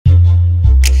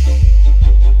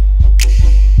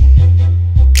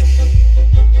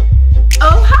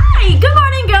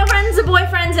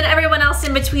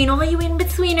in-between, all you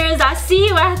in-betweeners, I see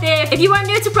you out there. If you are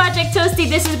new to Project Toasty,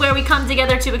 this is where we come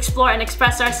together to explore and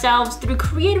express ourselves through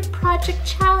creative project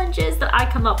challenges that I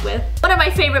come up with. One of my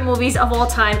favorite movies of all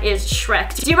time is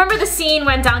Shrek. Do you remember the scene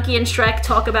when Donkey and Shrek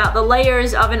talk about the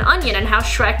layers of an onion and how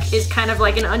Shrek is kind of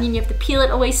like an onion, you have to peel it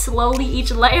away slowly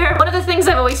each layer? One of the things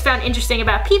I've always found interesting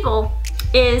about people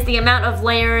is the amount of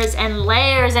layers and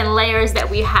layers and layers that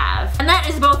we have. And that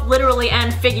is both literally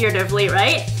and figuratively,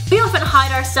 right? We often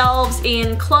hide ourselves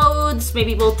in clothes.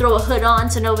 Maybe we'll throw a hood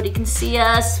on so nobody can see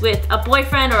us. With a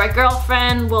boyfriend or a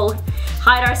girlfriend, we'll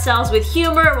hide ourselves with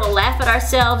humor. We'll laugh at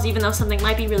ourselves even though something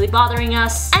might be really bothering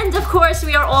us. And of course,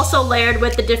 we are also layered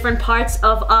with the different parts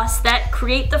of us that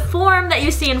create the form that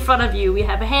you see in front of you. We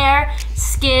have hair,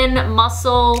 skin,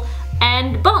 muscle,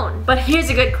 and bone. But here's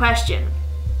a good question.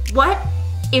 What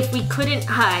if we couldn't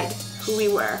hide who we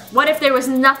were? What if there was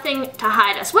nothing to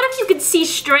hide us? What if you could see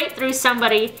straight through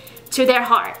somebody to their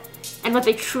heart and what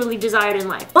they truly desired in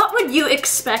life? What would you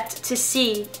expect to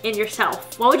see in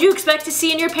yourself? What would you expect to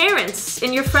see in your parents,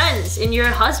 in your friends, in your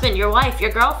husband, your wife,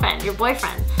 your girlfriend, your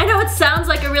boyfriend? I know it sounds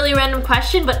like a really random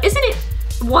question, but isn't it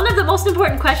one of the most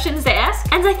important questions to ask?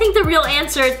 And I think the real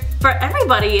answer for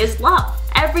everybody is love.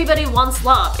 Everybody wants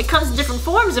love. It comes in different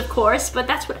forms, of course, but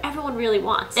that's what everyone really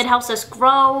wants. It helps us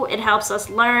grow, it helps us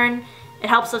learn, it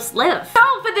helps us live.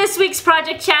 So for this week's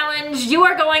project challenge, you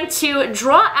are going to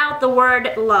draw out the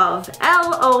word love,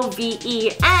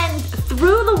 L-O-V-E, and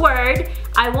through the word,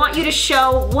 I want you to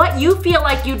show what you feel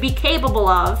like you'd be capable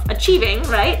of achieving,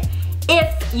 right?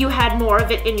 If you had more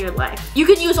of it in your life. You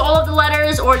can use all of the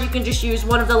letters or you can just use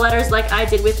one of the letters like I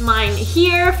did with mine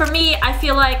here. For me, I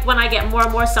feel like when I get more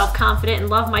and more self-confident and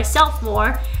love myself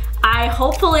more, I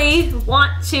hopefully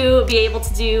want to be able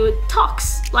to do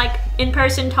talks, like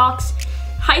in-person talks,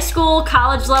 high school,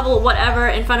 college level, whatever,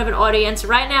 in front of an audience.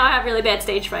 Right now I have really bad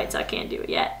stage fright, so I can't do it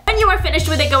yet. When you are finished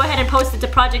with it, go ahead and post it to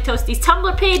Project Toasty's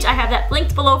Tumblr page. I have that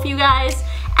linked below for you guys.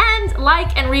 And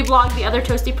like and reblog the other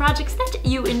Toasty projects that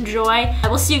you enjoy. I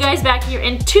will see you guys back here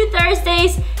in 2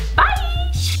 Thursdays.